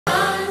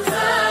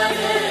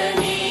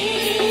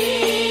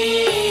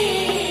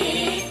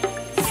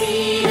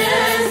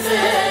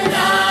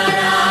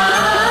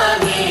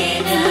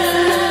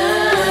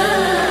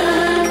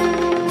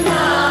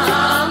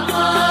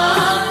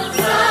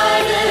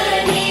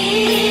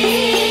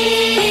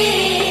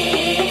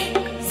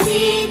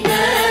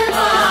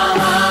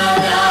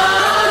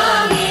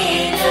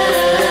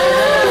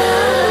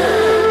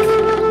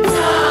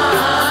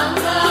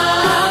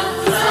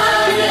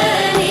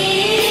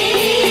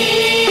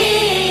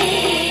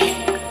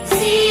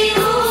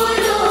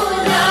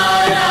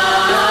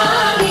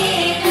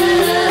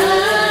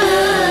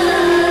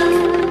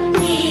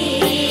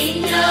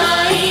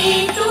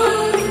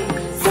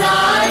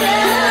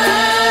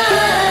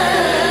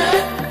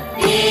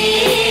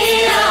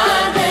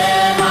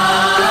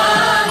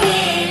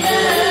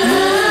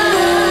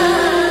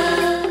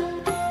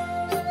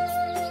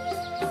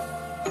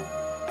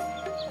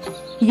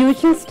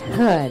just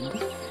heard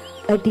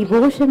a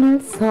devotional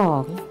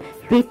song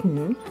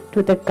written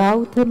to the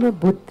Gautama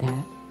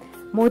Buddha.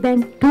 More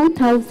than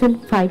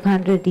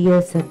 2500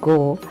 years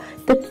ago,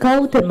 the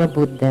Gautama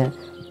Buddha,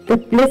 the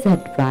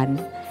Blessed One,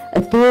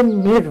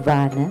 attained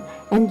Nirvana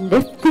and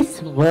left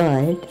this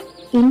world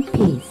in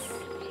peace.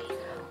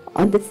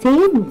 On the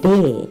same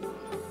day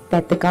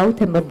that the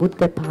Gautama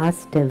Buddha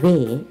passed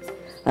away,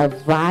 a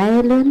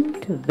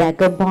violent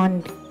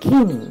vagabond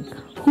king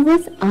who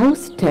was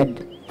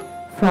ousted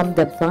from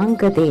the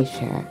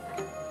Vangadesha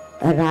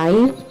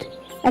arrived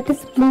at a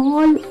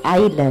small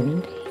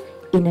island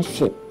in a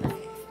ship.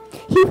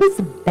 He was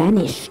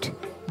banished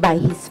by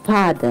his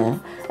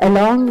father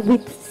along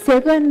with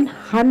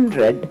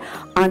 700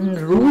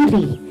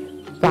 unruly,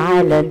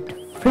 violent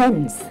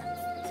friends.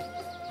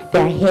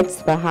 Their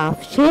heads were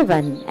half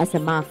shaven as a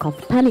mark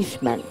of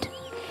punishment,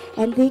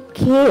 and they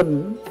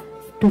came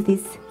to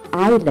this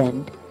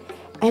island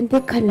and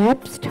they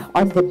collapsed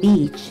on the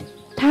beach,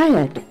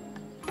 tired.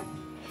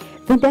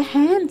 When their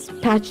hands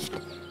touched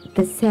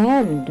the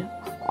sand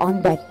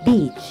on that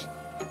beach,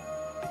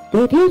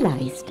 they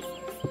realized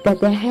that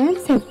their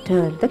hands have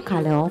turned the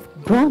color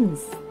of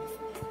bronze,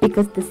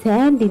 because the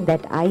sand in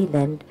that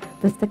island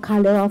was the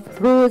color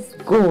of rose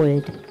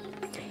gold.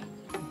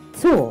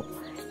 So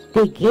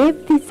they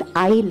gave this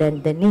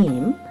island the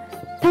name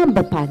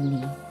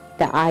Tambapanni,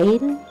 the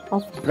Isle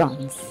of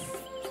Bronze.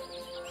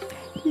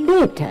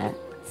 Later,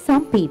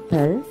 some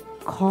people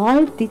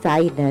called this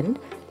island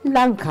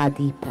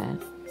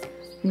Lankadipa.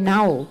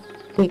 Now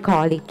they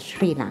call it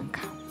Sri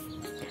Lanka.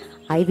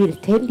 I will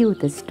tell you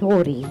the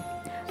story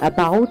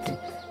about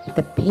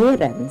the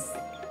parents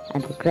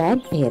and the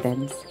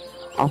grandparents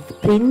of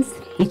Prince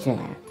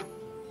Vijaya.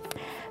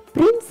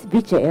 Prince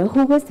Vijaya,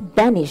 who was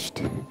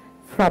banished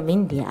from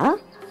India,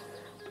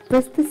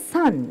 was the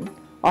son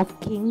of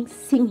King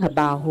Singha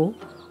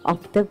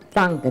of the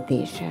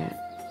Vangadesha.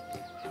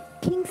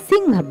 King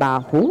Singha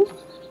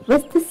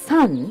was the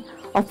son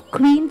of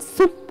Queen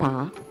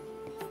Suppa,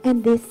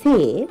 and they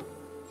say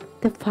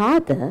the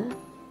father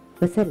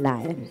was a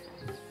lion.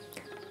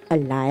 A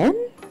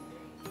lion?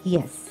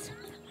 Yes,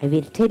 I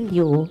will tell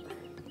you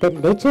the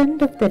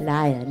legend of the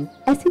lion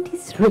as it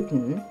is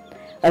written,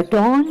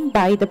 adorned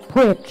by the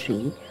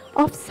poetry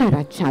of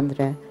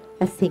Sarachandra,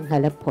 a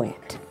Sinhala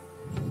poet.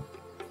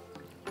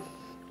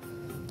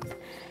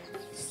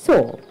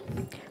 So,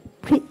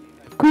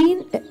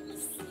 Queen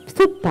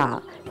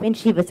Suppa, when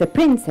she was a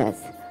princess,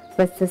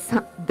 was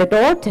the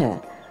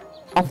daughter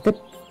of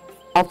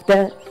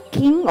the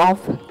king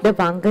of the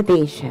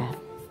Vangadesha.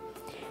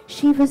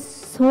 She was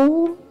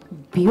so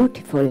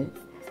beautiful.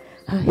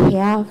 Her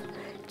hair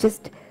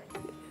just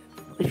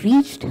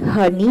reached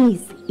her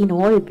knees in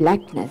all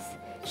blackness.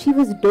 She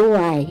was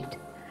doe-eyed.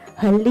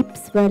 Her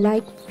lips were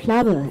like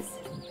flowers.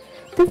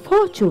 The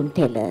fortune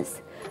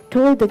tellers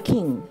told the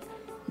king,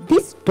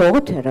 "This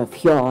daughter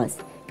of yours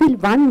will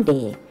one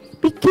day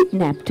be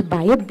kidnapped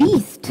by a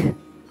beast."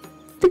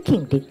 The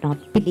king did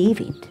not believe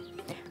it.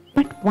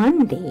 But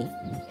one day,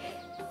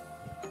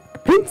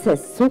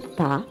 Princess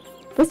Suppa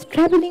was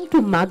traveling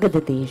to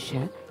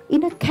Magadha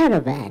in a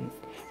caravan,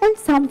 and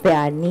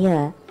somewhere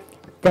near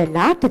the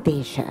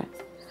Latadesha,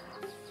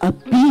 a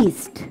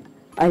beast,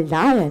 a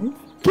lion,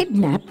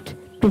 kidnapped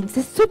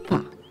Princess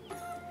Suppa.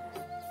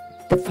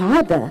 The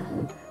father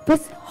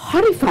was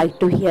horrified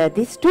to hear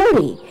this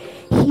story.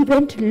 He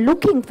went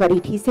looking for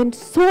it. He sent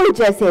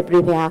soldiers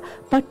everywhere,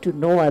 but to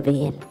no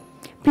avail.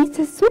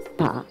 Princess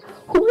Suppa,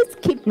 who was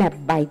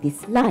kidnapped by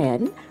this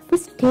lion,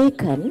 was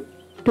taken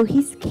to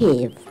his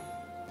cave.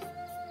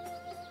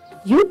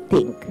 You'd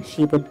think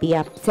she would be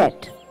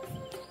upset.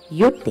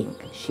 You'd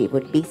think she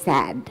would be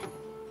sad.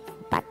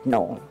 But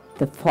no,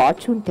 the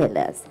fortune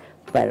tellers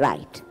were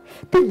right.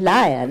 The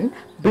lion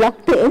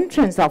blocked the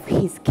entrance of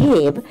his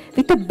cave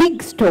with a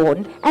big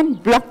stone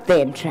and blocked the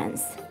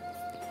entrance.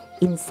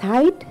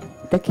 Inside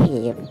the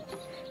cave,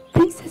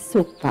 Princess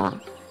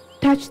Suppa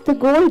touched the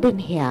golden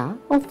hair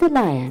of the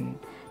lion.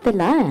 The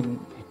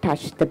lion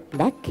touched the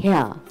black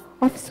hair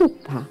of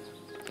Suppa.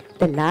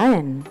 The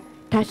lion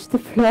touched the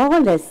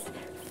flawless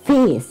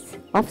face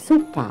of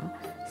Suppa.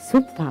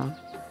 Suppa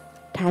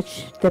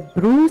touched the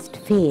bruised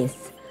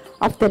face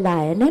of the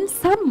lion, and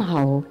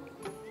somehow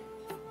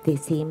they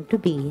seemed to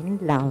be in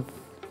love.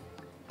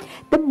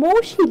 The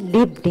more she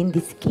lived in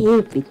this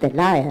cave with the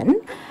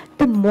lion,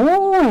 the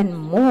more and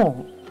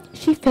more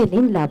she fell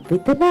in love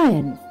with the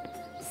lion.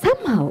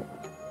 Somehow,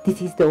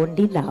 this is the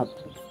only love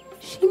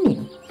she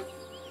knew.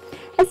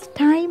 As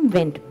time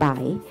went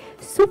by,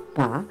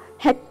 Suppa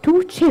had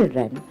two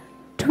children,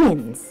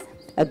 twins,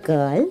 a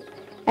girl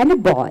and a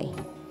boy,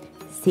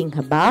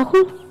 Singha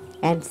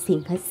and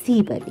Singha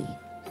Sivali.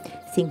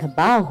 Singha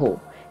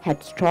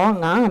had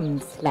strong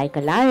arms like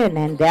a lion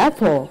and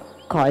therefore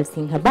called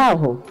Singha.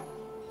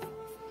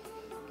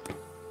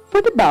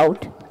 What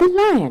about the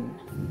lion?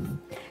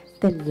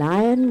 The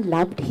lion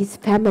loved his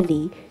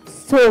family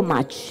so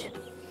much.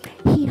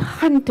 He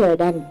hunted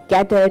and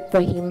gathered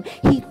for him.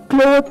 He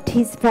clothed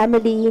his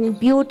family in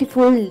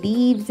beautiful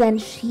leaves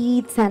and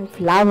sheets and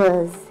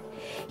flowers.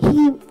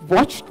 He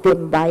watched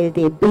them while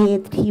they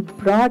bathed. He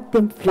brought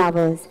them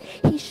flowers.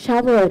 He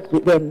showered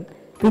them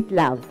with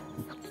love.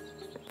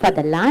 For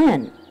the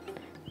lion,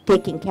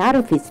 taking care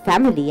of his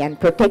family and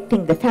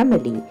protecting the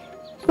family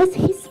was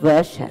his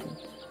version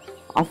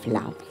of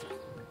love.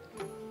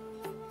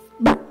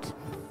 But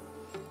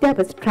there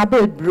was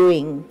trouble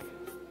brewing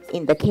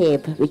in the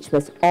cave, which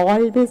was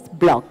always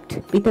blocked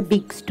with a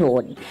big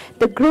stone.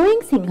 The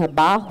growing Singha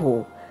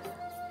Bahu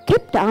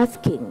kept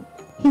asking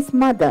his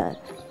mother,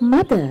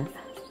 "Mother,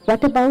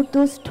 what about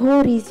those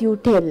stories you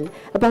tell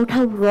about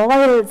how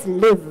royals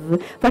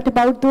live? What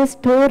about those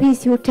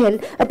stories you tell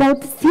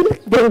about the silk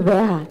they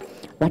wear?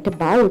 What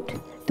about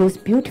those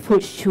beautiful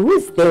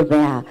shoes they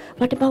wear?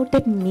 What about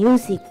that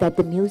music that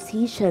the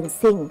musicians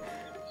sing,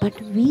 but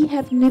we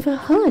have never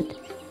heard?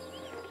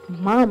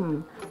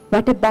 Mom,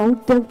 what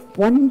about the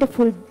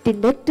wonderful,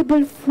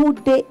 delectable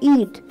food they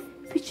eat,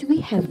 which we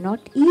have not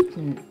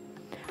eaten?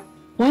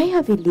 Why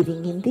are we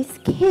living in this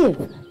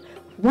cave?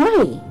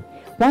 Why?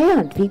 Why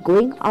aren't we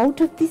going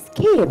out of this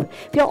cave?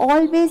 We are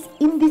always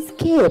in this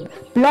cave,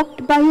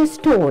 blocked by a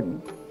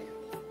stone."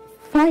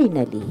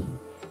 Finally,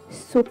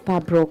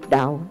 Supa broke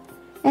down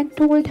and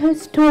told her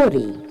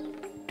story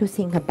to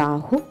Singha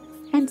Bahu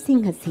and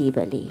Singha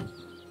Sivali.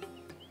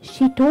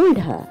 She told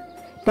her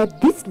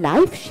that this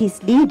life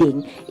she's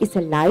leading is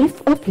a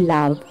life of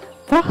love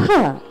for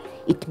her.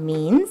 It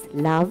means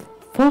love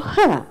for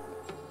her.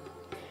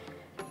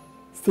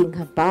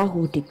 Singha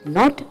Bahu did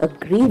not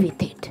agree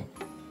with it.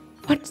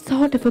 What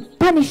sort of a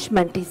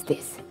punishment is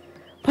this?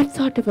 What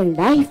sort of a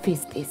life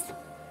is this?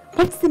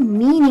 What's the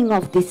meaning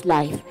of this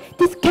life,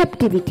 this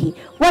captivity?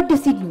 What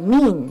does it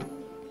mean?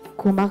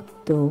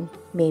 Kumakto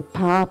me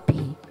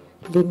papi,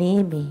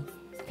 lineme,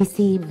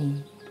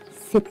 visime,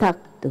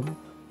 sitakto,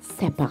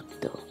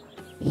 sepakto,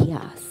 he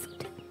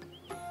asked.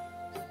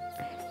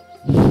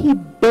 He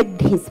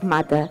begged his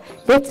mother,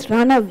 "Let's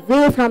run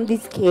away from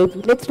this cave.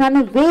 Let's run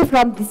away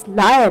from this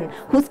lion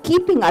who's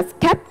keeping us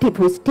captive,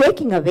 who's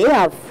taking away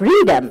our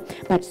freedom."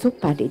 But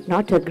Supa did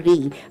not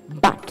agree.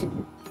 But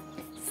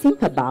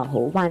Singha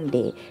Bahu one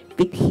day,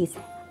 with his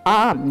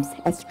arms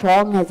as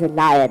strong as a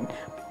lion,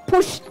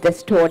 pushed the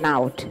stone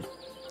out,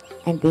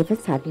 and they were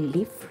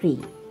suddenly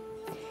free.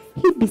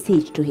 He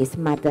beseeched to his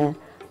mother,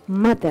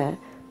 "Mother,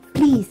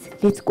 please,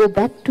 let's go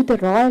back to the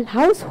royal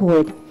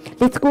household.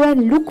 Let's go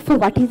and look for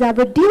what is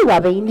our due,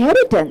 our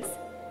inheritance."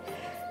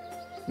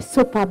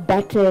 Supa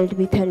battled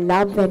with her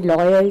love and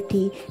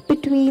loyalty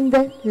between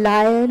the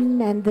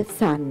lion and the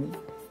sun.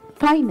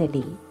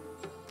 Finally,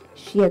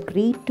 she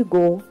agreed to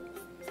go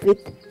with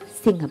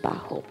Singha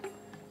Bahu.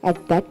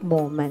 At that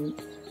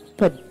moment,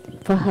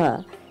 for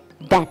her,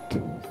 that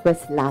was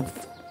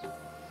love.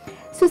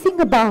 So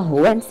Singha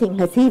Bahu and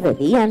Singha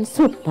Sivali and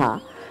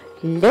Supa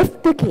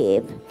left the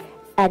cave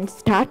and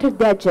started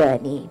their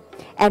journey.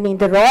 And in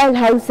the royal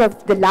house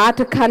of the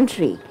latter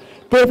country,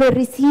 they were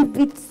received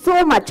with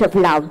so much of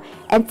love.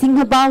 And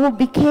Singha Bahu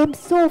became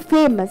so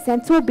famous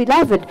and so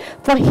beloved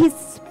for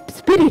his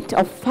spirit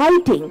of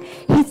fighting,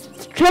 his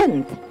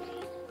strength,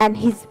 and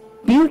his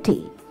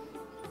beauty.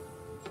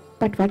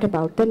 But what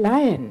about the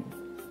lion?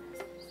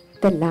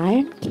 The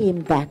lion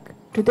came back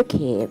to the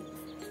cave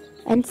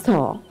and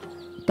saw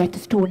that the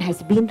stone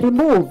has been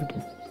removed.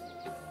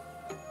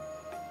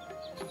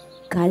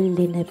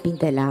 Kallina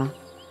pindala,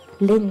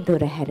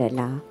 lindura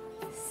herala,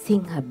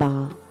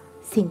 Singhaba,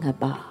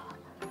 Singhaba.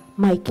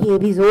 My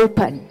cave is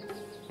open.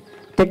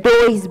 The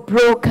door is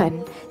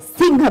broken.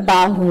 Singha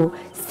Bahu,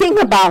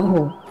 Singha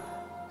Bahu.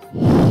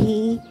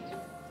 He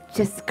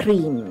just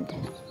screamed.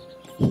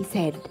 He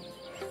said,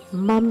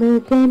 "Mama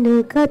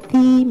dana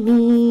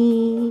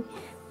katimi,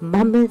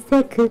 mama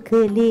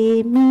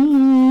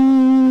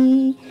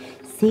sakakalemi,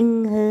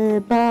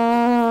 Singhaba,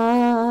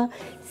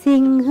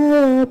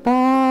 Singhaba,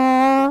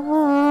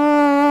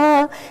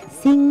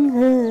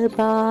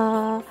 Singhaba.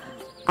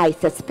 I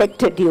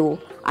suspected you.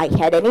 I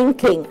had an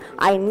inkling.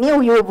 I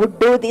knew you would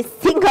do this.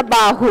 Singha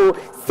Bahu,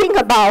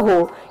 Singha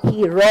Bahu,"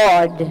 he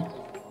roared.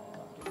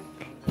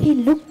 He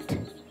looked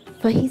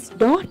for his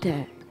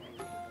daughter.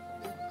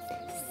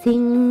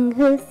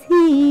 Singha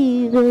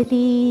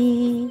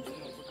Sivali,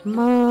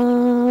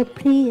 ma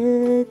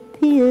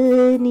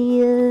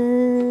priyatiyaniya,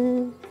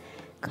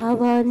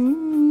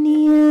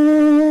 kavaniya,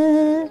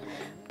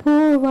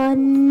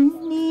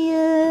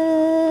 povaniya,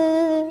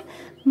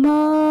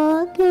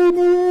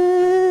 magana,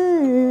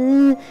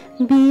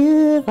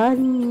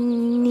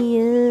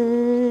 biyavaniya,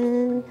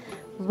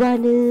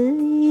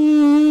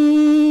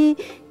 vanayi,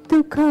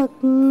 tukak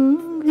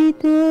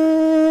vita,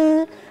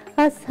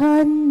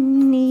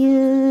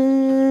 asaniya,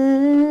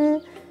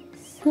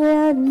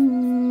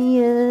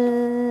 swaniya.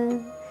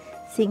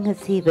 Singha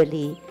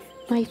Sivali,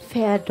 my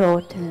fair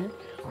daughter,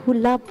 who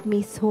loved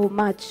me so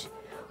much,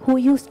 who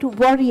used to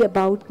worry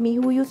about me,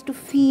 who used to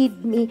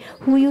feed me,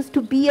 who used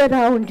to be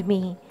around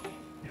me.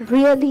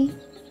 Really,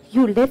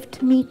 you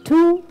left me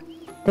too?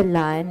 The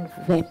lion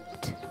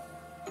wept.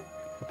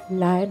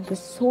 Lion was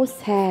so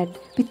sad,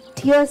 with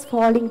tears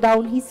falling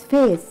down his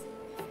face.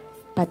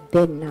 But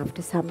then,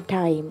 after some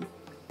time,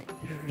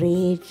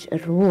 rage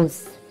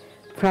arose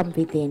From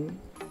within,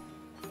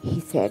 he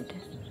said,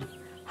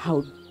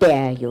 "How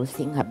dare you,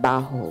 Singha?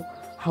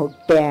 How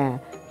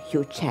dare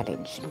you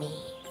challenge me?"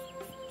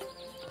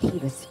 He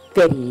was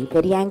very,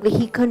 very angry.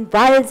 He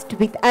convulsed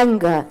with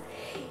anger.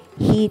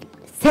 He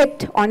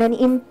set on an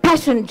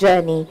impassioned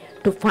journey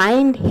to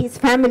find his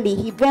family.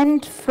 He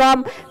went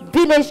from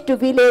village to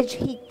village.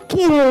 He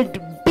killed,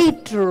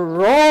 beat,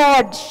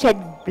 roared, shed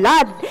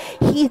blood.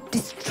 He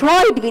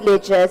destroyed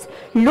villages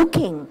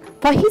looking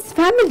for his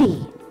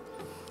family.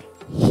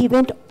 He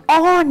went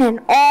on and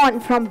on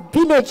from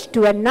village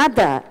to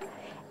another,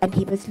 and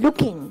he was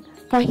looking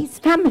for his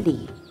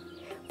family.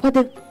 For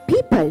the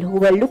people who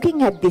were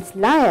looking at this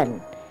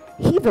lion,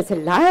 he was a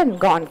lion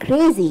gone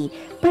crazy,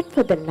 but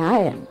for the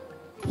lion,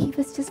 he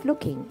was just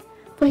looking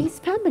for his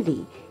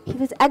family. He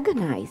was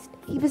agonized,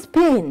 he was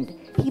pained,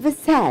 he was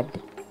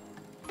sad.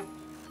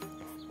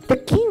 The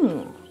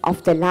king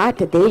of the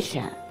Lata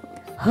Desha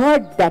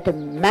heard that a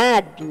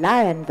mad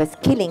lion was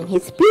killing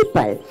his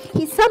people.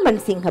 He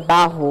summoned Singha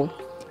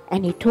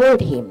and he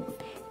told him,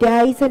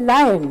 "There is a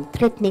lion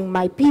threatening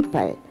my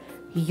people.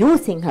 You,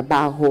 Singha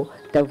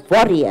the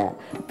warrior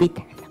with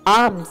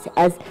arms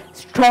as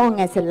strong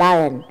as a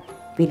lion,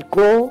 will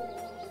go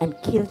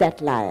and kill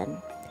that lion."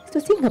 So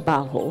Singha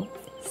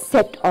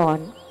set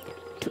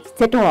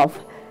off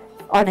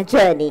on a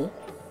journey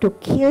to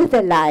kill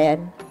the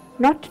lion,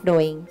 not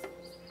knowing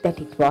that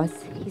it was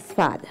his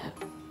father.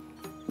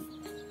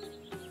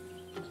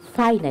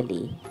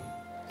 Finally,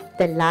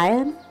 the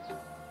lion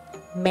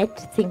met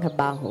Singha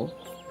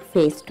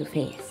face to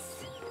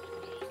face.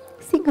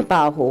 Singha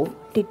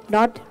did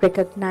not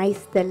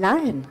recognize the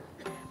lion,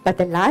 but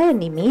the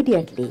lion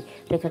immediately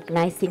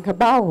recognized Singha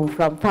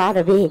from far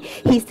away.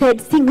 He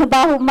said,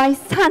 "Singha, my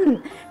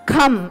son,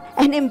 come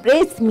and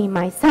embrace me,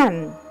 my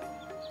son."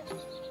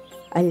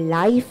 A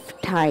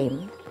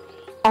lifetime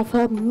of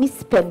a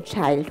misspent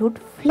childhood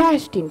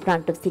flashed in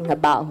front of Singha.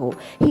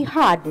 He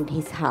hardened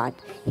his heart.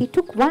 He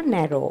took one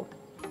arrow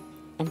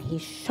and he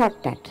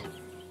shot at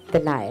the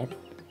lion,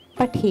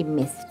 but he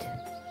missed.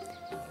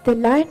 The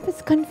lion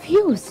was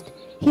confused.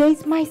 "Here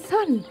is my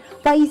son.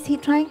 Why is he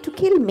trying to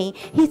kill me?"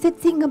 He said,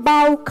 "Singha,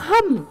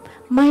 come,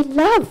 my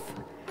love.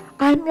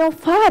 I am your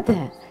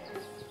father.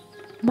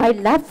 My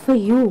love for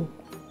you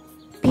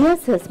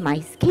pierces my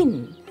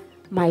skin.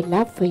 My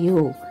love for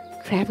you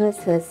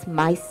traverses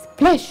my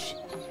flesh.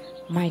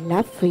 My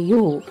love for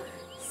you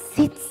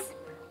sits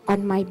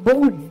on my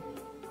bone.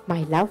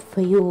 My love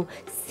for you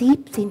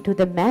seeps into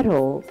the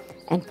marrow.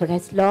 And for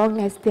as long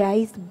as there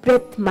is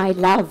breath, my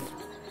love,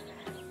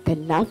 the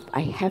love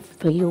I have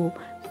for you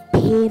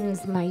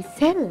pains my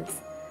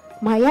cells,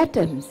 my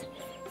atoms.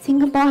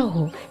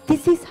 Singha,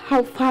 this is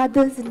how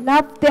fathers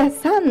love their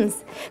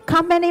sons.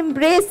 Come and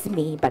embrace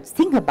me." But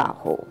Singha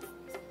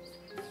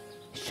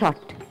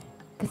shot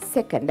the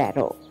second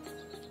arrow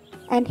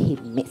and he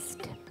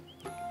missed.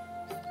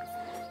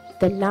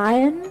 The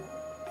lion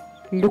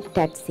looked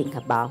at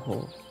Singha.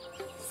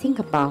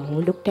 Singha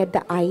looked at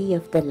the eye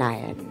of the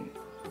lion.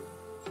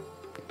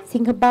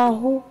 Singha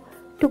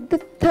took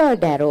the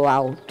third arrow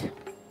out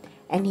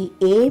and he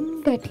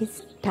aimed at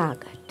his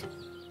target.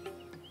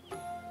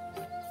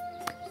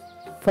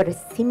 For a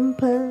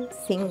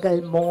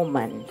single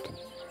moment,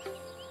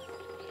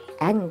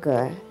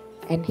 anger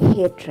and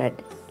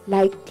hatred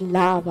like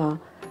lava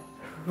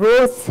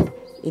rose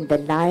in the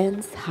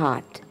lion's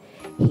heart.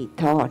 He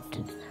thought,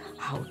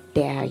 "How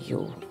dare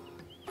you?"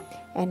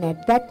 And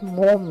at that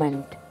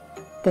moment,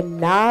 the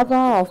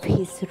lava of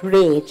his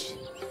rage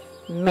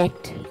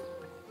met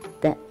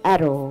the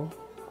arrow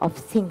of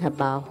Singha.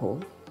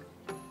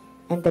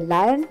 And the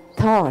lion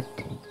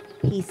thought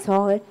he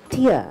saw a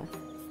tear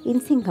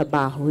in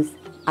Singha's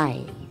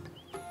eye.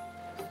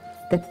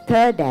 The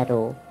third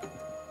arrow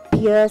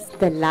pierced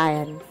the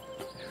lion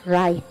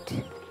right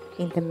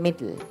in the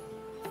middle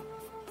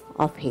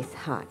of his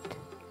heart.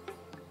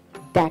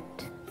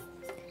 That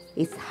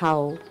is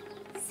how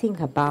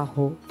Singha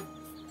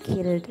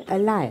killed a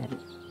lion.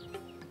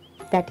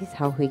 That is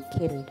how he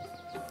killed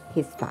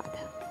his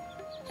father.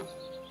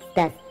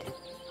 That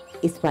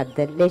is what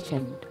the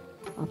legend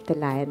of the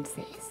lion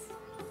says.